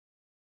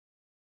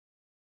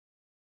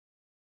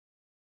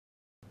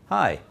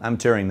Hi, I'm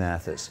Terry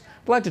Mathis.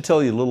 I'd like to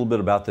tell you a little bit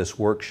about this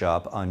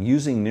workshop on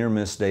using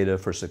near-miss data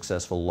for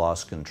successful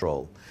loss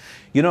control.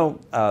 You know,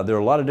 there are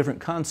a lot of different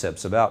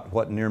concepts about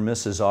what near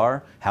misses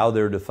are, how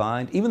they're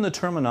defined, even the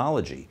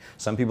terminology.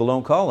 Some people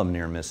don't call them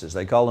near misses,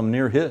 they call them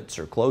near hits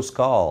or close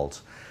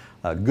calls.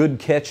 Good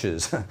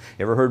catches.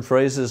 Ever heard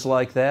phrases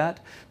like that?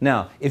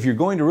 Now, if you're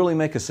going to really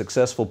make a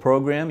successful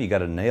program, you got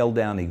to nail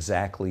down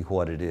exactly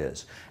what it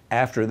is.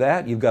 After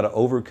that, you've got to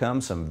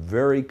overcome some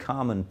very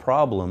common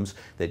problems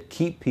that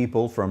keep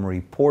people from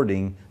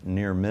reporting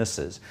near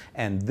misses.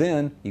 And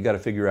then you got to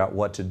figure out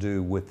what to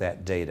do with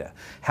that data.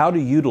 How to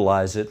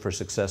utilize it for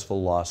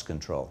successful loss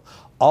control.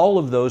 All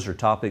of those are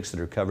topics that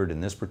are covered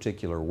in this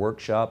particular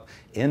workshop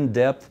in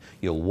depth.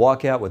 You'll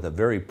walk out with a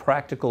very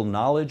practical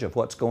knowledge of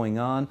what's going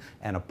on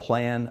and a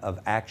plan of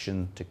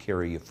action to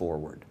carry you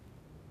forward.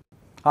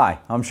 Hi,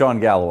 I'm Sean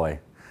Galloway.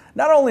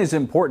 Not only is it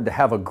important to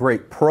have a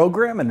great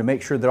program and to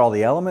make sure that all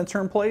the elements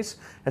are in place,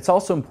 it's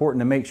also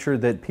important to make sure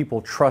that people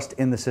trust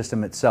in the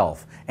system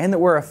itself and that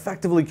we're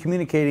effectively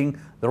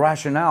communicating the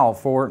rationale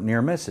for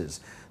near misses.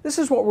 This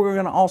is what we're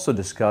going to also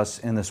discuss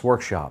in this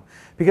workshop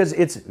because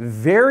it's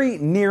very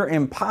near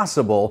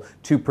impossible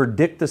to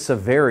predict the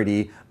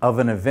severity of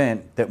an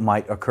event that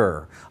might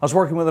occur. I was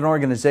working with an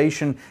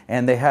organization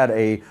and they had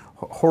a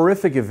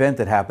horrific event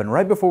that happened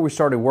right before we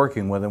started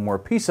working with them where a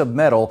piece of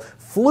metal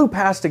flew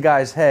past a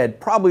guy's head,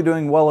 probably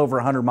doing well over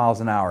 100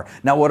 miles an hour.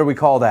 Now what do we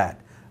call that?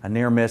 A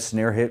near miss,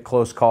 near hit,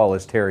 close call,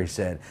 as Terry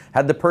said.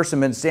 Had the person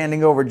been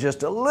standing over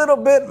just a little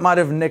bit, might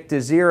have nicked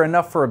his ear,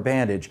 enough for a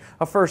bandage,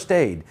 a first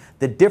aid.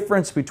 The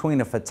difference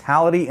between a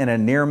fatality and a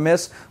near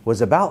miss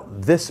was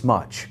about this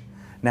much.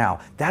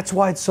 Now, that's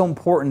why it's so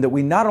important that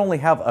we not only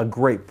have a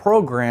great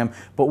program,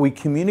 but we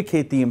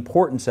communicate the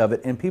importance of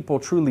it and people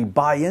truly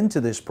buy into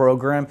this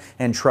program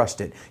and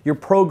trust it. Your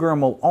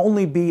program will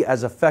only be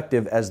as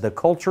effective as the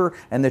culture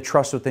and the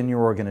trust within your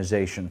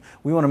organization.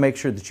 We want to make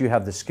sure that you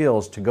have the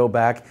skills to go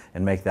back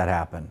and make that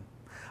happen.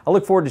 I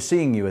look forward to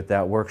seeing you at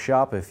that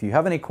workshop. If you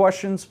have any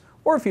questions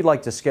or if you'd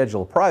like to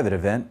schedule a private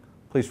event,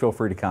 please feel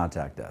free to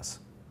contact us.